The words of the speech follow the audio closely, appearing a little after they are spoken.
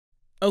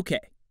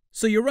Okay,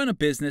 so you run a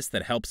business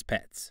that helps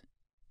pets.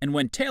 And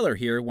when Taylor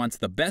here wants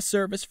the best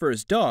service for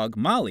his dog,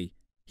 Molly,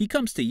 he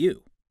comes to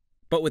you.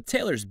 But with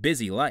Taylor's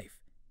busy life,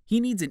 he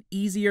needs an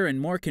easier and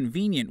more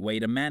convenient way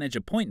to manage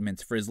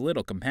appointments for his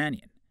little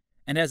companion.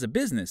 And as a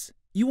business,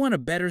 you want to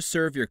better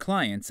serve your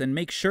clients and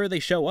make sure they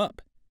show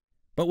up,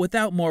 but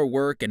without more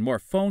work and more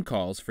phone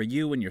calls for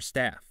you and your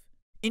staff.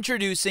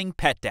 Introducing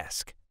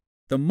PetDesk,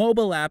 the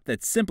mobile app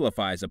that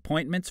simplifies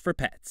appointments for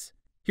pets.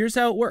 Here's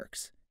how it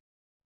works.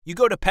 You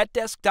go to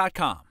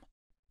PetDesk.com.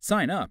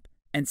 Sign up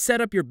and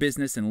set up your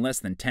business in less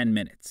than 10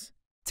 minutes.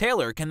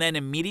 Taylor can then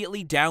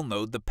immediately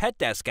download the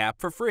PetDesk app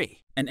for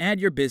free and add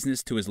your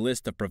business to his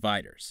list of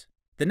providers.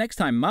 The next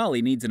time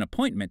Molly needs an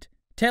appointment,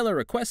 Taylor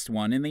requests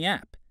one in the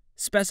app,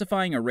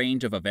 specifying a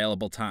range of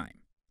available time.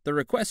 The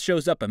request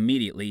shows up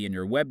immediately in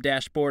your web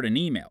dashboard and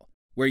email,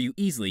 where you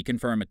easily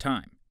confirm a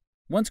time.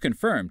 Once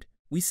confirmed,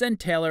 we send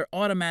Taylor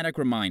automatic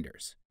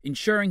reminders,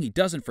 ensuring he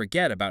doesn't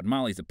forget about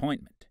Molly's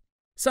appointment.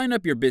 Sign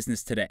up your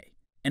business today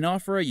and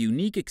offer a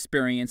unique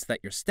experience that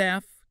your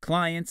staff,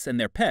 clients, and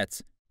their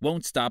pets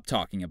won't stop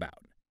talking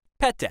about.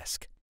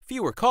 PetDesk.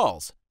 Fewer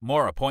calls,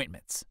 more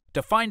appointments.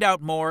 To find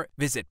out more,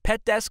 visit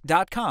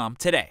PetDesk.com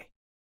today.